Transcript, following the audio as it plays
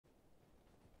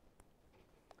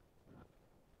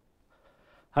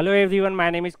Hello everyone, my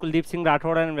name is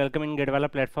𝐂𝐤𝐧𝐤𝐬 and welcome in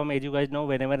𝐵 platform. As you guys know,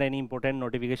 whenever any important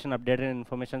notification, update and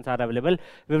informations are available,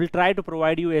 we will try to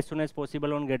provide you as soon as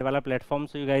possible on 𝐵 platform,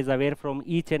 so you guys are aware from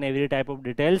each and every type of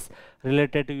details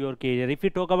related to your career. If you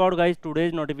talk about guys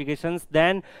today's notifications,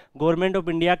 then Government of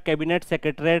India Cabinet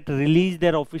Secretariat released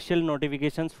their official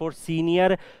notifications for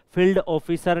Senior Field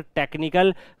Officer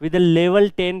Technical with a level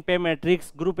 10 pay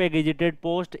matrix Group A gazetted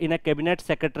post in a Cabinet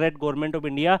Secretariat Government of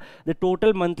India. The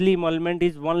total monthly emolument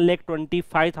is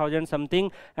 1,25,000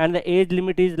 something, and the age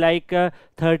limit is like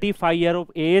 35 year of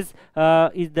age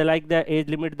is the age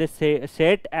limit they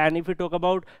set. And if you talk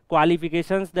about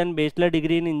qualifications, then bachelor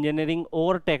degree in engineering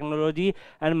or technology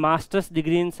and master's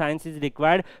degree in science is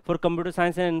required. For computer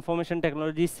science and information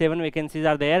technology, 7 vacancies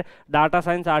are there. Data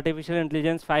science, artificial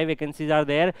intelligence, 5 vacancies are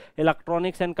there.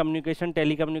 Electronics and communication,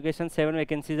 telecommunication, 7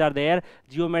 vacancies are there.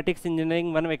 Geomatics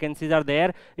engineering, 1 vacancies are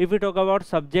there. If we talk about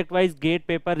subject wise gate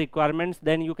paper requirements,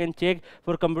 then you can check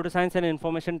for computer science and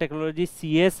information technology,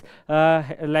 CS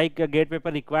gate paper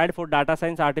required. For data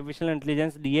science, artificial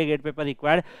intelligence, DA gate paper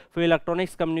required. For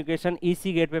electronics communication, EC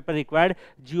gate paper required.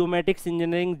 Geomatics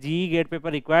engineering, GE gate paper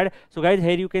required. So guys,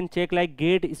 here you can check like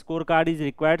gate scorecard is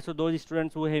required. So those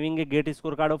students who are having a gate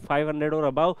scorecard of 500 or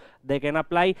above, they can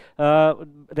apply.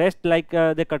 Rest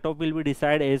the cutoff will be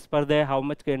decided as per the how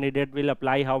much candidate will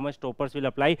apply, how much toppers will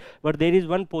apply. But there is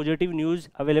one positive news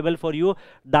available for you.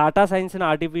 Data science and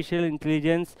artificial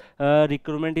intelligence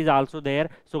recruitment is also there.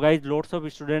 So guys, lots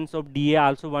of students of DA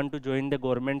also want to join the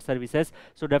government services.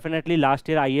 So definitely last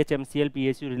year IHMCL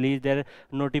PSU released their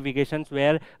notifications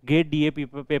where GATE DA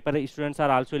paper students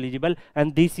are also eligible,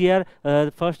 and this year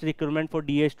first recruitment for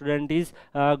DA student is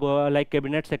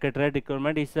Cabinet Secretariat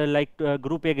recruitment is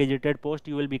Group A gazetted post.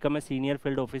 You will become a senior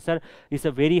field officer. It's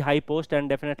a very high post, and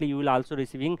definitely you will also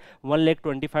receiving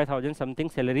 1,25,000 something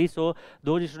salary. So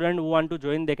those students who want to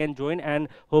join, they can join, and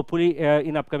hopefully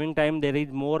in upcoming time there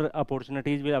is more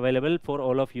opportunities will available for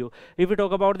all of you. If we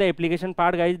talk about the application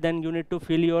part guys, then you need to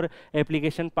fill your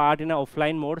application part in a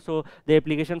offline mode. So the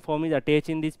application form is attached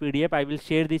in this PDF. I will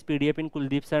share this PDF in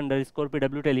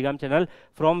𝐂𝐤𝐴_PW Telegram channel,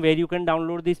 from where you can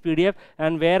download this PDF,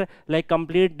 and where like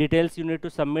complete details you need to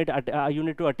submit. You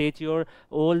need to attach your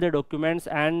all the documents,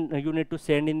 and you need to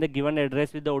send in the given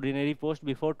address with the ordinary post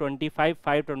before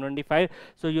 25/5/2025.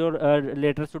 So your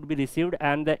letter should be received,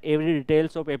 and the every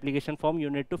details of application form you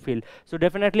need to fill. So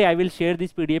definitely I will share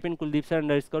this PDF in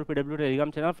𝐂𝐤𝐴_PW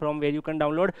Telegram channel, from where you can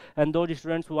download, and those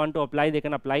students who want to apply, they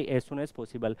can apply as soon as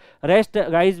possible. Rest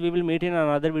guys, we will meet in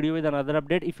another video with another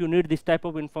update. If you need this type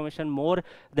of information more,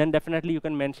 then definitely you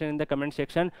can mention in the comment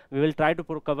section. We will try to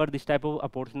cover this type of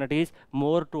opportunities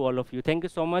more to all of you. Thank you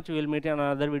so much. We will meet in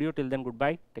another video. Till then,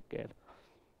 goodbye, take care.